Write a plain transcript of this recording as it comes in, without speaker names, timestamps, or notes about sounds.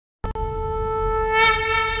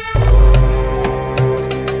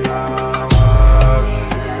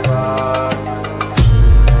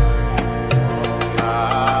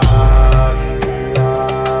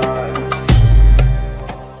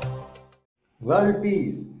World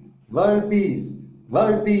peace, world peace,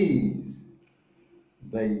 world peace.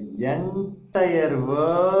 The entire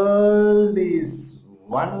world is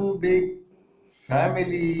one big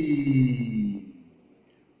family.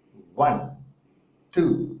 One,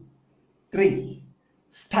 two, three,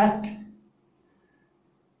 start.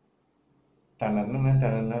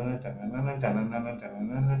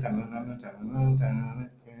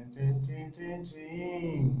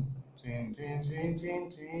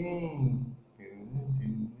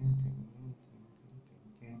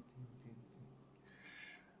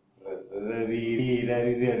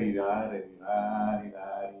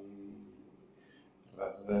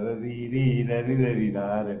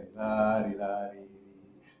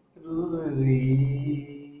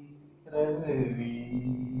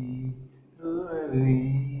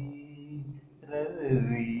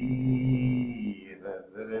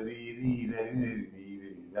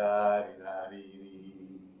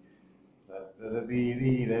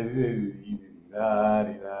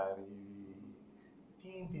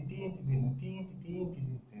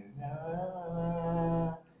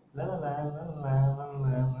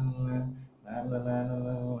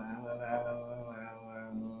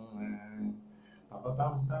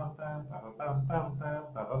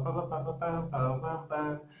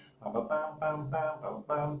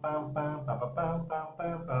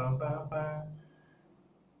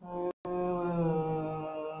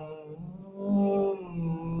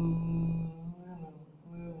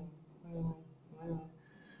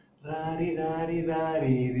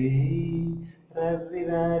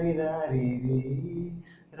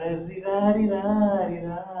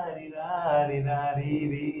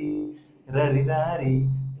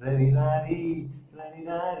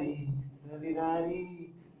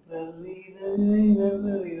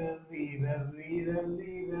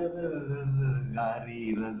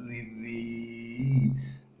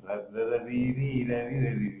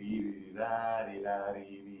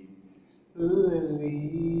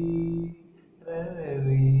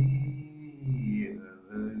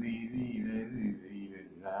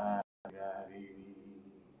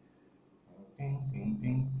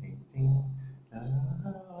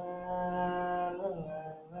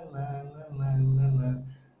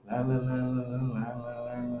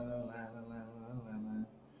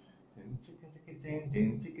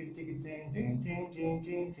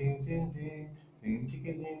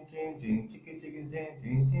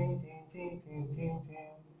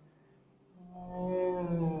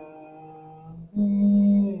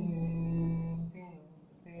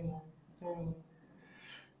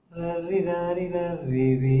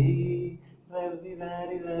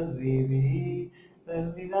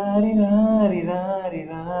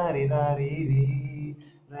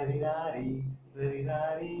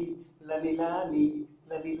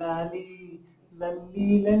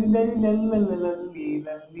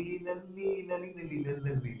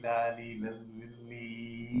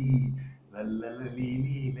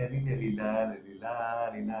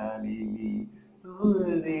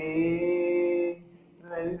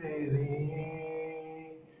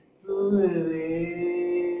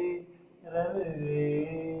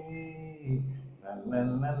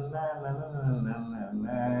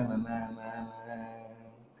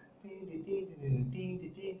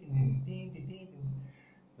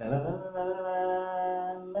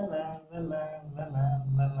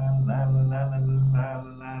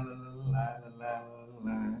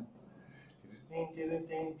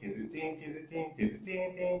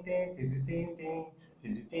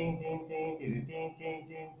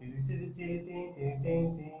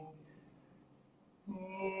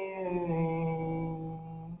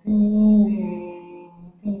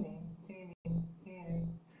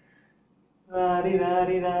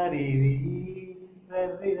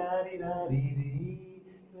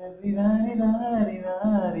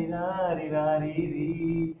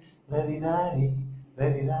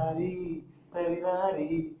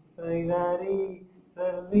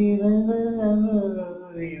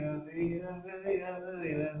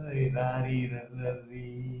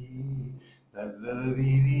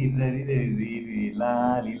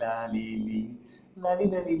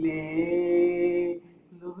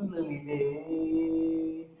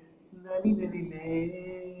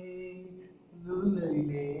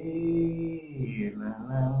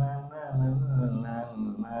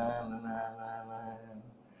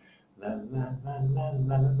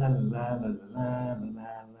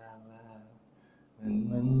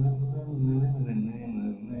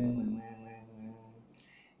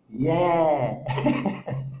 Yeah.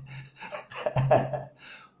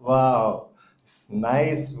 Wow. It's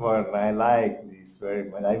nice one. I like this very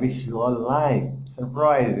much. I wish you all like.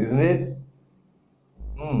 Surprise, isn't it?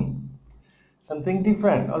 Hmm. Something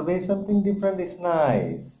different. Always something different is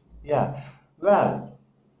nice. Yeah. Well,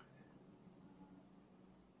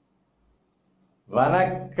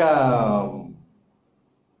 Vanakkam.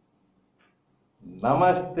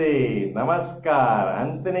 Namaste. Namaskar.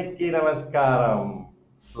 Antaniki Namaskaram.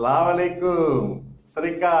 Assalamu alaikum.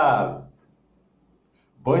 Srikal.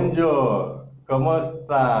 Bonjour. ¿Cómo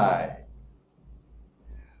está?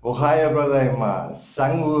 Ohio gozaimasu.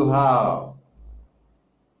 Shangwu hao.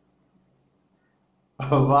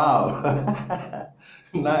 Oh, wow.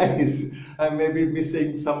 Nice. I may be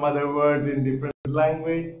missing some other words in different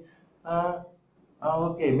language.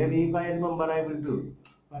 Okay, maybe if I remember, I will do.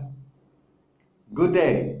 Good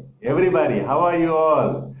day, everybody. How are you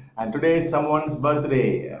all? And today is someone's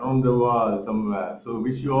birthday around the world somewhere. So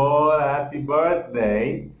wish you all a happy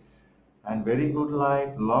birthday and very good life,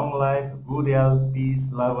 long life, good health,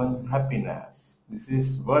 peace, love and happiness. This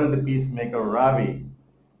is World Peacemaker Ravi.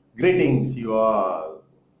 Greetings you all.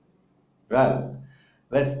 Well,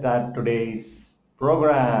 let's start today's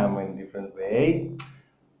program in a different way.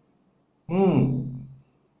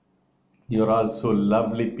 You're all so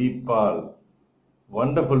lovely people,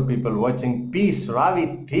 wonderful people watching Peace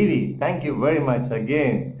Ravi TV. Thank you very much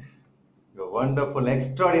again. You're wonderful,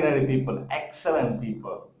 extraordinary people, excellent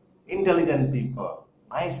people, intelligent people,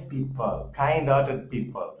 nice people, kind-hearted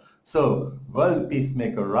people. So, World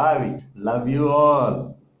Peacemaker Ravi, love you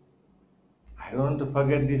all. I don't want to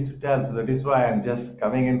forget this to tell, so that is why I'm just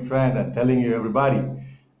coming in front and telling you everybody.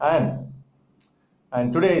 And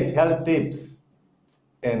today's health tips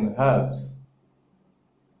in herbs.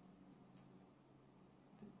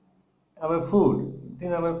 Our food.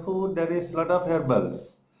 In our food there is a lot of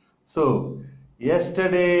herbals. So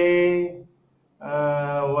yesterday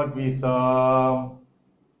what we saw,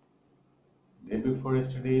 day before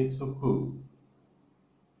yesterday, Sukhu.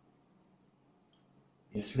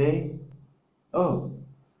 Yesterday? Oh,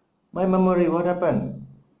 my memory, what happened?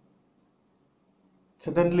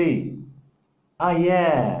 Suddenly,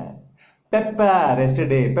 yeah, pepper,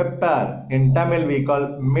 yesterday, pepper. In Tamil we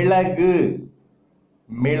call milagu.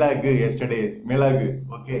 Milagu, yesterday is milagu.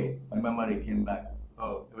 Okay, my memory came back.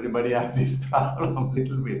 Oh, everybody has this problem a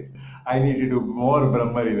little bit. I need to do more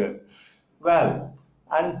Brahmari then. Well,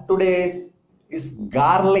 and today's is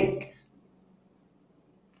garlic.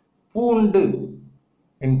 Poondu.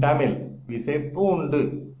 In Tamil, we say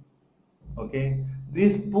poondu. Okay,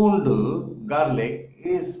 this poondu, garlic,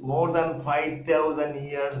 is more than 5,000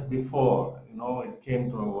 years before, it came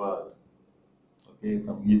to our world. Okay,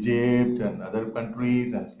 from Egypt and other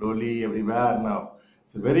countries and slowly everywhere now.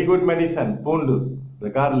 It's a very good medicine, poondu, the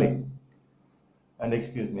garlic. And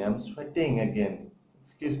excuse me, I'm sweating again.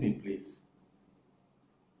 Excuse me, please.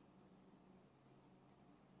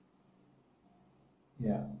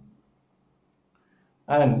 Yeah.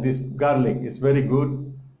 And this garlic is very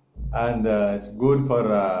good, and it's good for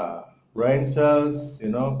brain cells,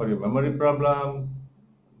 for your memory problem.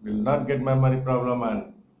 Will not get memory problem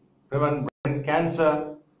and prevent brain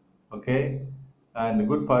cancer, okay, and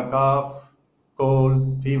good for cough,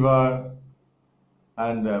 cold, fever,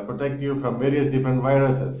 and protect you from various different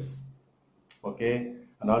viruses, okay.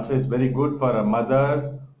 And also it's very good for a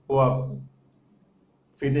mother who are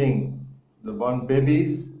feeding the born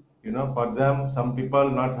babies. For them, some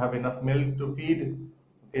people not have enough milk to feed,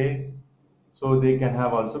 okay, so they can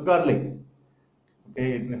have also garlic,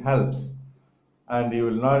 okay, it helps. And you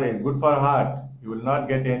will not, good for heart, you will not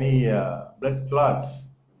get any blood clots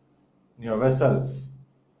in your vessels.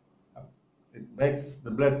 It makes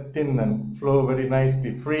the blood thin and flow very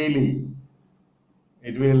nicely, freely.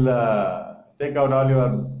 It will take out all your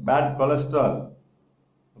bad cholesterol,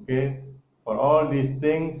 okay. For all these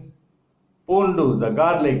things, poondu, the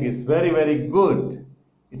garlic, is very, very good.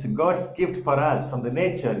 It's God's gift for us from the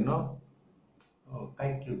nature, Oh,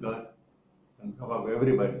 thank you, God. And come up,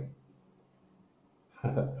 everybody.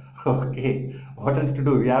 Okay, what else to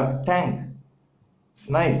do? We have thank. It's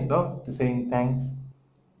nice, no? To saying thanks.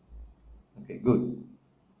 Okay, good.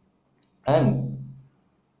 And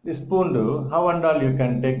this poondu, how and all you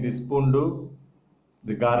can take this poondu,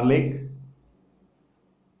 the garlic.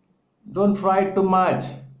 Don't fry it too much.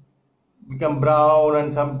 Become brown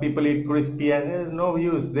and some people eat crispy and there is no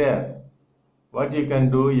use there. What you can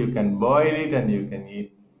do, you can boil it and you can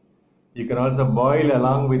eat. You can also boil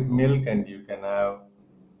along with milk and you can have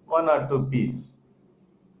 1 or 2 pieces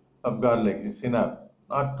of garlic. It's enough.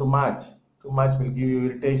 Not too much. Too much will give you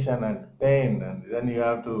irritation and pain, and then you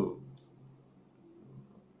have to...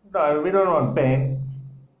 No, we don't want pain.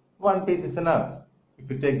 1 piece is enough. If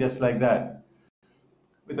you take just like that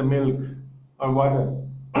with the milk or water.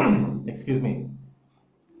 Excuse me.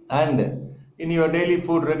 And in your daily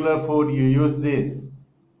food, regular food, you use this.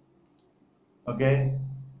 Okay?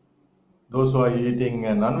 Those who are eating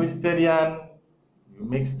a non-vegetarian, you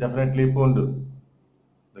mix definitely pundu,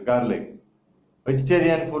 the garlic.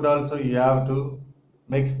 Vegetarian food also, you have to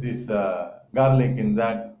mix this garlic in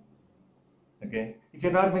that. Okay? If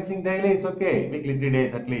you're not mixing daily, it's okay. Weekly 3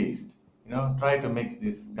 days at least. Try to mix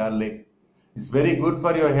this garlic. It's very good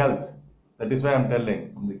for your health. That is why I'm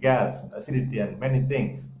telling. From the gas, acidity, and many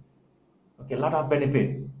things. Okay, a lot of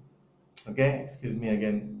benefit. Okay, excuse me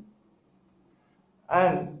again.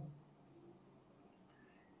 And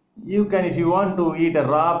you can, if you want to eat a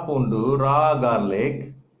raw pundu, raw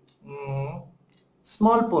garlic,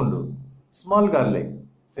 small pundu, small garlic,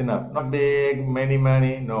 it's enough. Not big, many,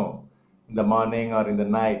 no. In the morning or in the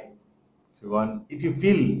night. If you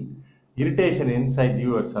feel irritation inside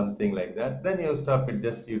you or something like that, then you stop it,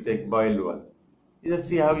 just you take boiled one. You just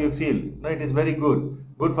see how you feel. No, it is very good.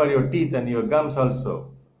 Good for your teeth and your gums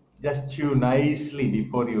also. Just chew nicely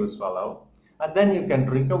before you swallow. And then you can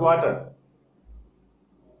drink the water.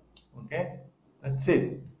 Okay? That's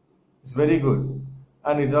it. It's very good.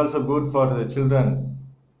 And it's also good for the children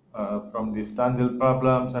from these tonsil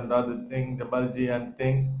problems and other things, the bulgy and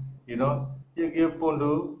things. You give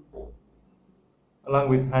pundu along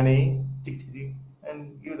with honey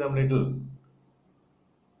and give them little.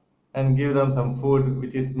 And give them some food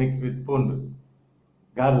which is mixed with pundu,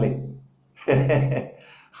 garlic.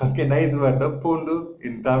 Okay, nice word, pundu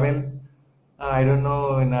in Tamil. I don't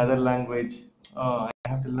know in other language. Oh, I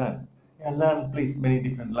have to learn. Yeah, learn please many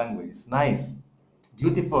different languages. Nice,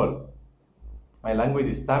 beautiful. My language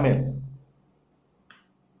is Tamil.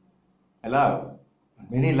 I love.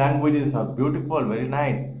 Many languages are beautiful, very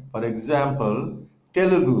nice. For example,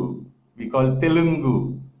 Telugu. We call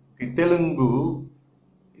Telungu. Okay, Telungu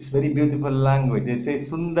is very beautiful language. They say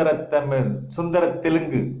Sundara Tamil, Sundara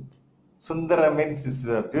Telungu. Sundara means it's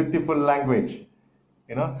a beautiful language.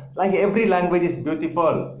 Like every language is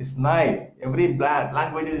beautiful, it's nice. Every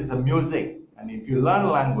language is a music. And if you learn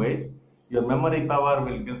language, your memory power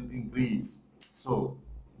will increase. So,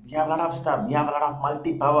 we have a lot of stuff. We have a lot of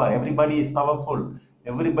multi-power. Everybody is powerful.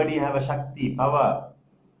 Everybody have a Shakti, power.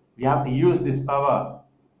 We have to use this power.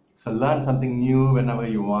 So learn something new whenever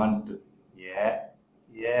you want to.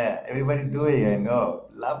 Yeah, everybody do it, I know.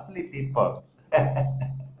 Lovely people.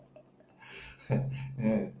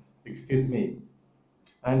 Excuse me.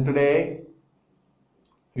 And today,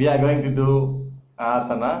 we are going to do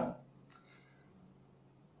asana.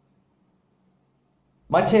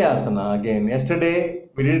 Matsya again. Yesterday,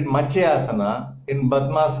 we did Matsya in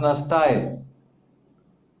Padmasana style.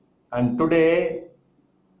 And today,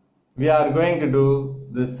 we are going to do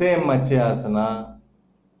the same Matsya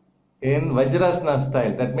in Vajrasana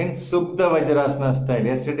style. That means Subdha Vajrasana style.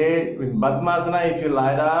 Yesterday, in Padmasana, if you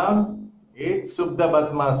lie down, it's Subdha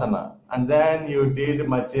Padmasana. And then you did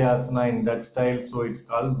Matsya in that style. So it's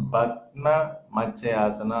called Padma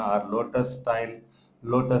Matsya or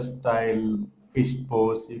lotus style fish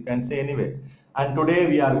pose. You can say anyway. And today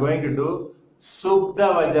we are going to do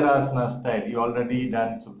Subdha Vajrasana style. You already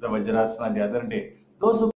done Subdha Vajrasana the other day.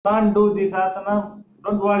 Those who can't do this asana,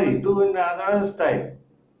 don't worry, do in another style.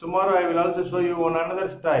 Tomorrow I will also show you on another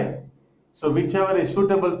style. So whichever is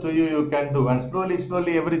suitable to you, you can do. And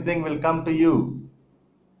slowly everything will come to you.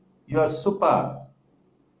 You are super.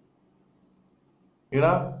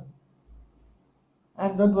 And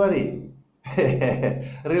don't worry.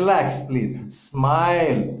 Relax, please.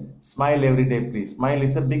 Smile. Smile every day, please. Smile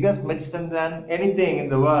is the biggest medicine than anything in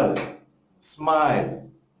the world. Smile.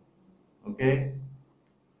 Okay?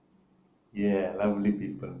 Yeah, lovely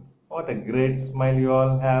people. What a great smile you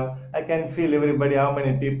all have. I can feel everybody, how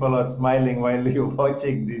many people are smiling while you're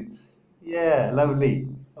watching this. Yeah, lovely.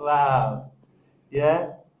 Wow.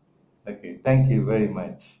 Yeah? Okay, thank you very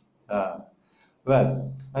much.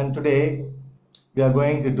 Well, and today we are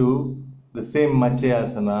going to do the same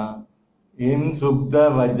Matsya in Subdha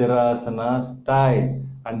Vajrasana style.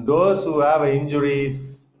 And those who have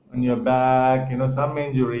injuries on your back, some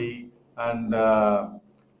injury, and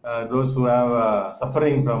those who have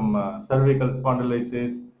suffering from cervical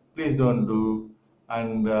spondylosis, please don't do.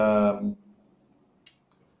 And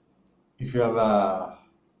if you have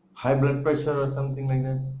high blood pressure or something like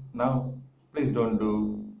that, now please don't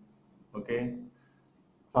do. Okay?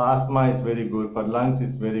 For asthma is very good, for lungs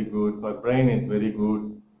is very good, for brain is very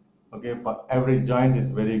good. Okay, for every joint is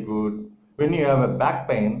very good. When you have a back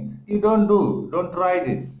pain, you don't try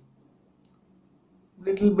this.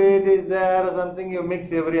 Little bit is there or something, you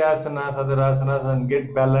mix every asanas, other asanas and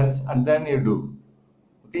get balance and then you do.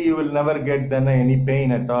 Okay, you will never get then any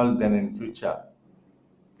pain at all then in future.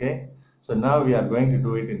 Okay, so now we are going to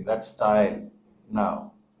do it in that style.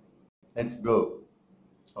 now. Let's go.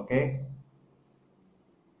 Okay?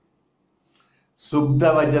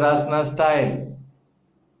 Subdha Vajrasana style.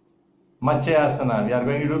 Matsuyasana. We are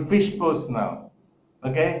going to do fish pose now.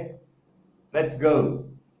 Okay? Let's go.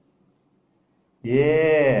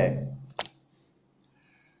 Yeah.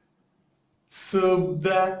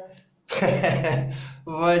 Subdha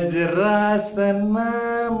Vajrasana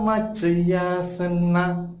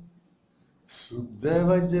Matsuyasana. Subdha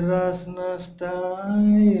Vajrasana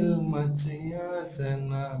style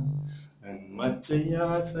Matsuyasana. And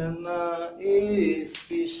Matsuyasana is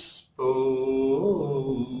fish pose.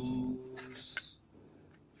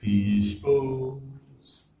 Fish pose.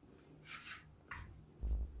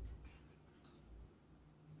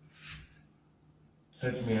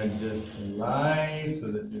 Let me adjust the light so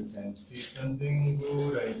that you can see something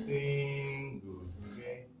good, I think. Good,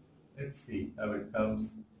 okay. Let's see how it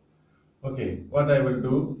comes. Okay, what I will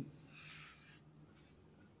do.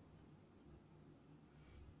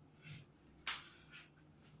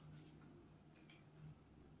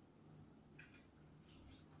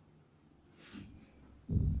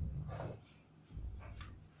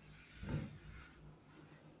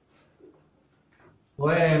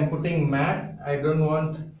 Why I am putting mat? I don't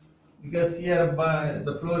want, because here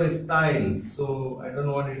the floor is tiles, so I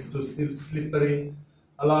don't want it to slippery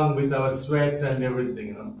along with our sweat and everything,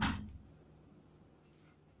 you know.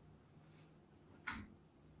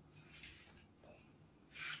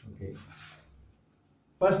 Okay.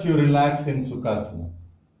 First you relax in Sukhasana,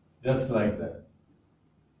 just like that.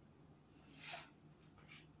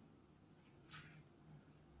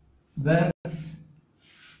 Then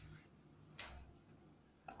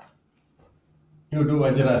you do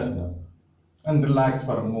Vajrasana and relax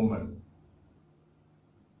for a moment.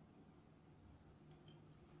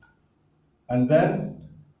 And then,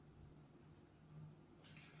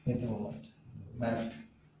 wait a moment, mat,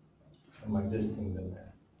 I'm adjusting the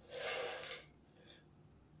mat.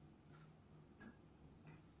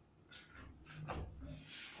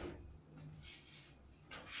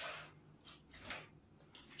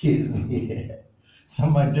 Excuse me,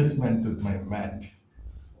 some adjustment with my mat.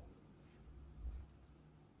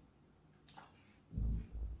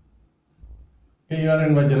 Okay, you are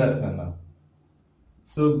in Vajrasana now.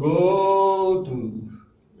 So go to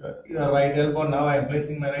your right elbow. Now I am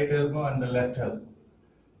placing my right elbow on the left elbow.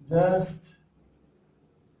 Just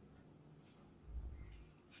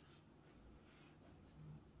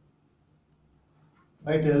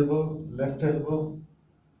right elbow, left elbow.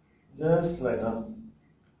 Just like that.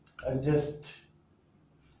 Adjust.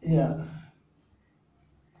 Yeah.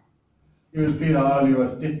 You will feel all your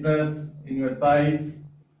stiffness in your thighs.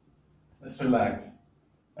 Just relax.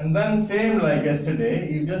 And then same like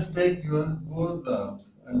yesterday, you just take your both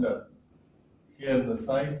arms under here on the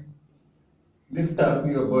side, lift up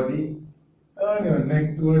your body, turn your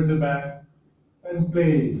neck toward the back and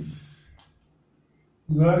place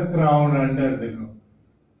your crown under the room.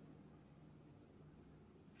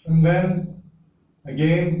 And then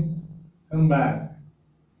again come back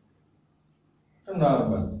to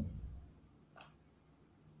normal.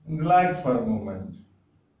 And relax for a moment.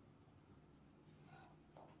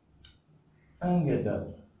 And get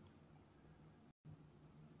up.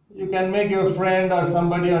 You can make your friend or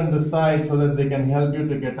somebody on the side so that they can help you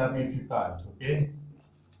to get up if you can't, okay?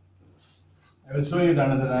 I will show you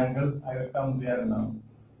another angle. I will come there now.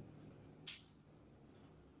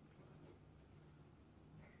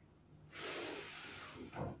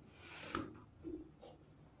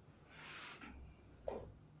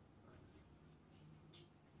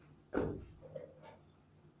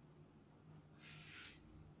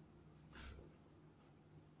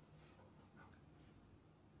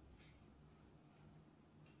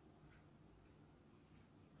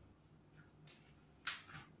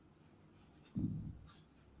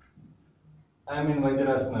 I am in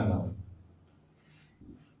Vajrasana now.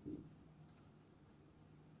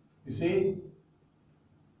 You see?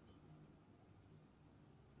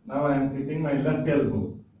 Now I am keeping my left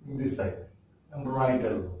elbow in this side and right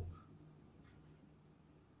elbow.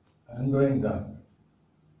 I am going down.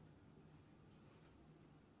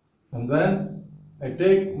 And then I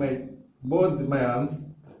take both my arms,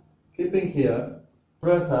 keeping here,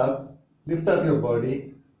 press up, lift up your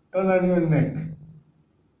body, turn on your neck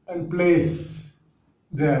and place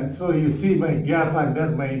there. So you see my gap under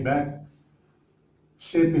my back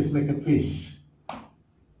shape is like a fish.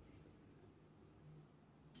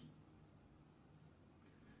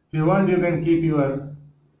 If you want, you can keep your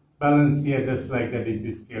balance here just like that if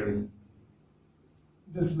you're scared.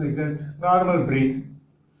 Just like that. Normal breathe.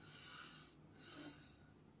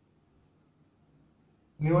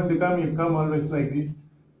 When you want to come, you come always like this.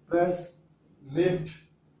 Press, lift.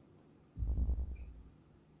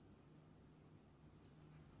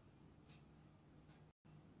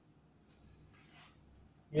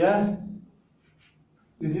 Yeah,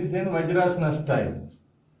 this is in Vajrasana style.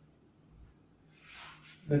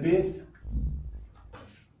 That is,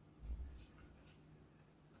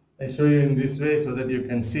 I show you in this way so that you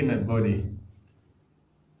can see my body.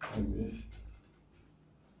 Like this.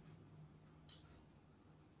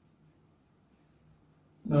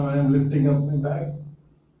 Now I am lifting up my back.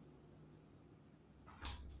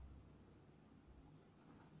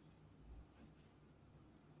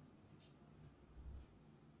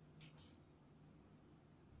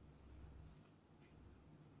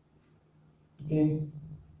 Okay.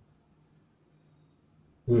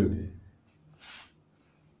 Good.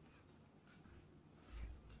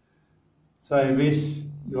 So I wish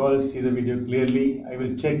you all see the video clearly. I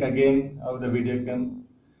will check again how the video comes,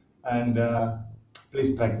 and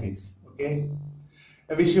please practice. Okay.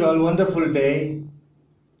 I wish you all wonderful day.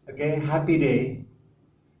 Okay, happy day.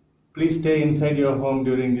 Please stay inside your home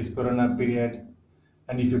during this corona period.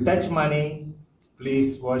 And if you touch money,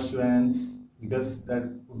 please wash your hands, because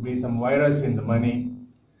there could be some virus in the money.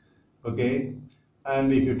 Okay.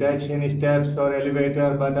 And if you touch any steps or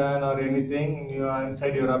elevator button or anything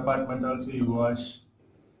inside your apartment, also you wash.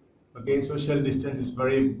 Okay, social distance is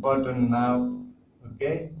very important now.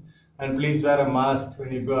 Okay, and please wear a mask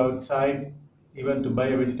when you go outside, even to buy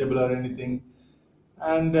a vegetable or anything.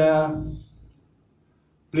 And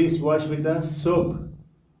please wash with a soap.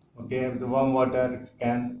 Okay, with the warm water if you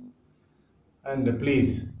can. And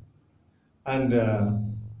please, and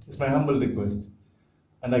it's my humble request.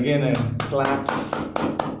 And again, claps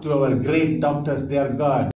to our great doctors. They are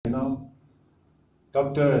God,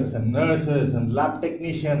 doctors and nurses and lab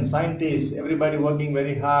technicians, scientists, everybody working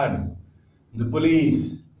very hard. The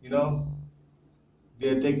police,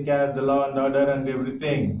 they take care of the law and order and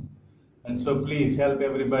everything. And so please help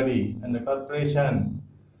everybody. And the corporation,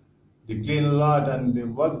 they clean a lot and they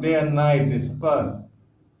work day and night, they suffer.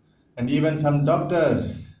 And even some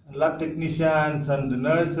doctors and lab technicians and the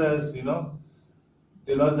nurses,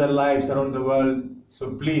 they lost their lives around the world.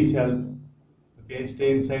 So please help. Okay,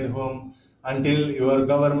 stay inside home until your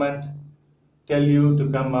government tell you to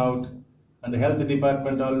come out. And the health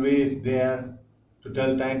department always there to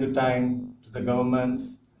tell time to time to the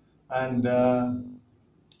governments. And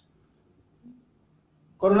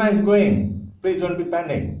corona is going. Please don't be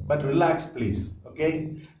panic, but relax, please.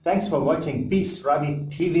 Okay. Thanks for watching Peace Ravi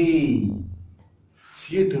TV.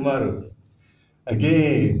 See you tomorrow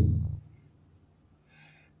again.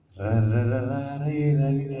 La la la li li la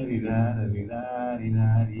li la li la la li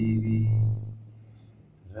la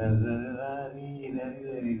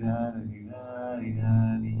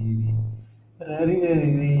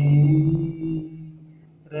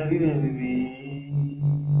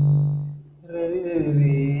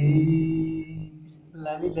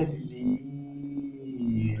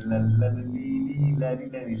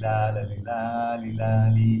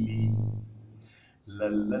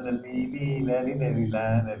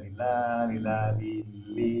li la li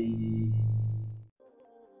li.